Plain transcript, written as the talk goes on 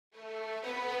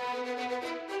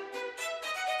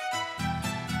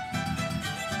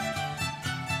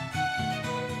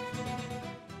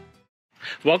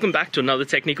Welcome back to another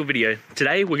technical video.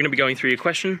 Today we're going to be going through your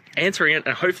question, answering it,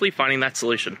 and hopefully finding that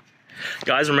solution.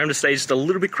 Guys, remember to stay just a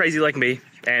little bit crazy like me,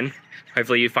 and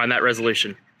hopefully you find that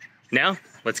resolution. Now,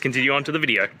 let's continue on to the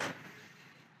video.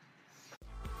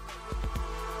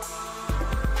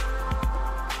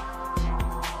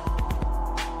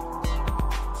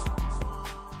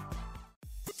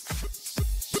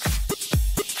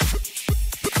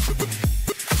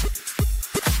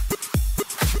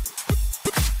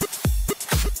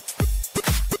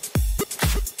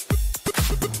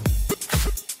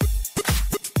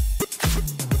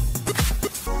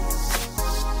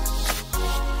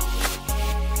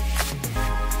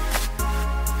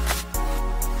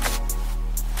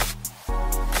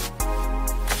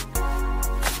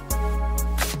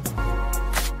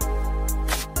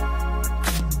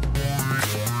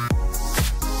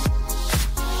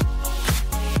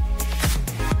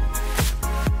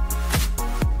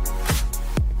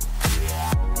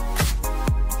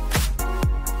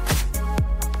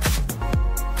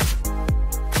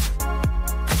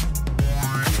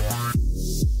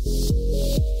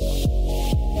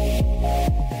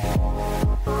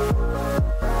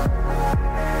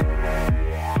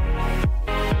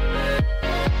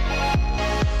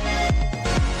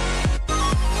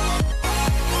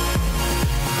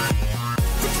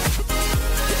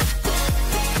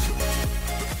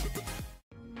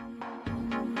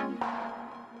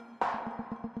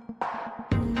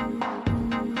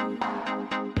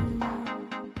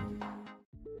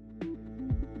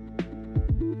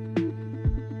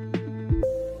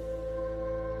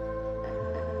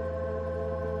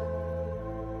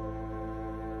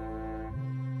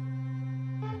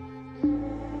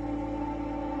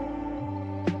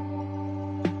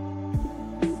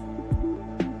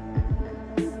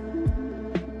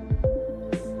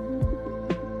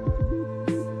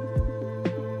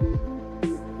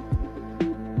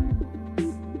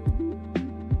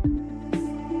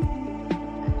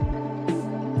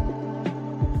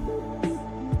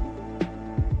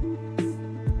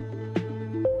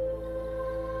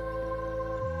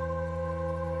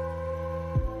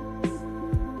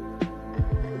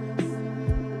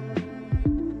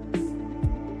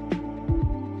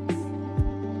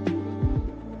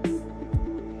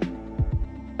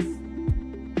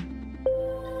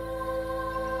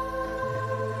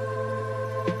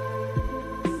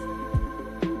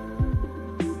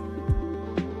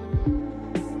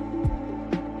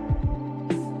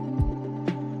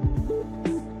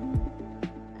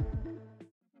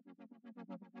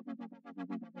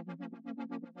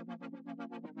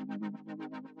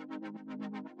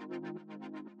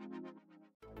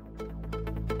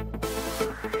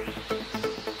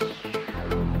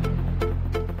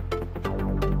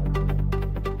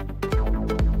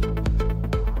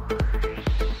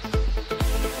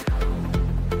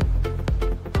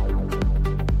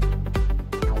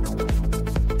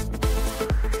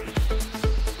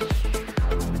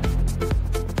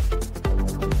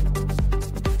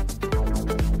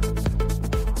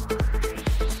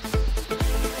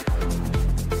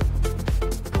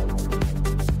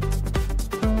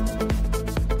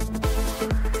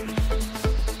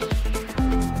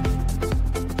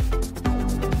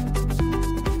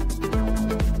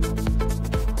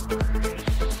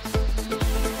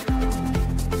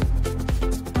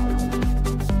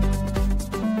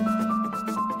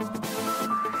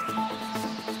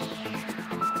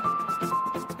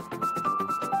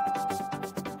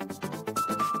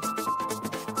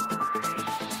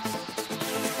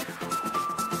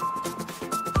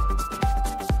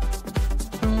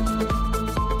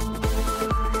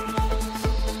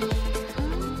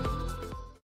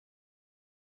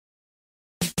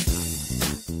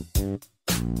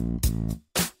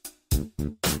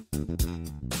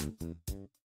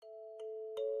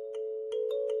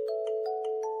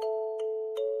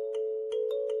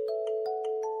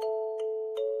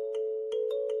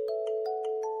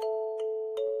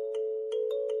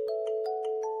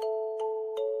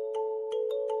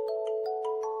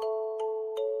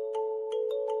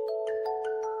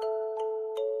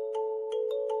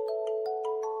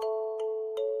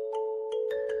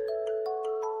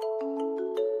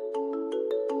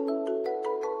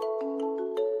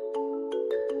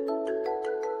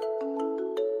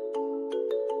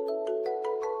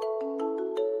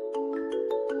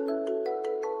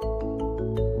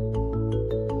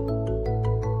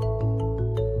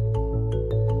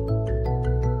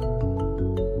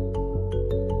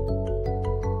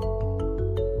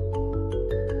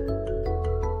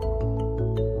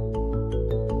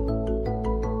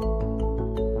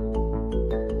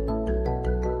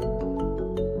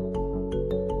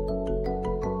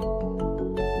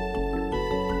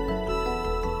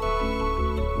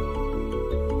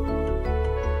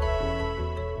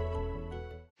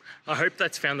 I hope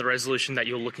that's found the resolution that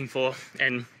you're looking for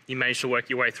and you managed to work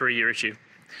your way through your issue.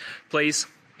 Please,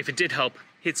 if it did help,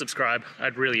 hit subscribe.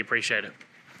 I'd really appreciate it.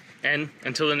 And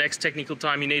until the next technical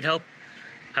time you need help,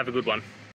 have a good one.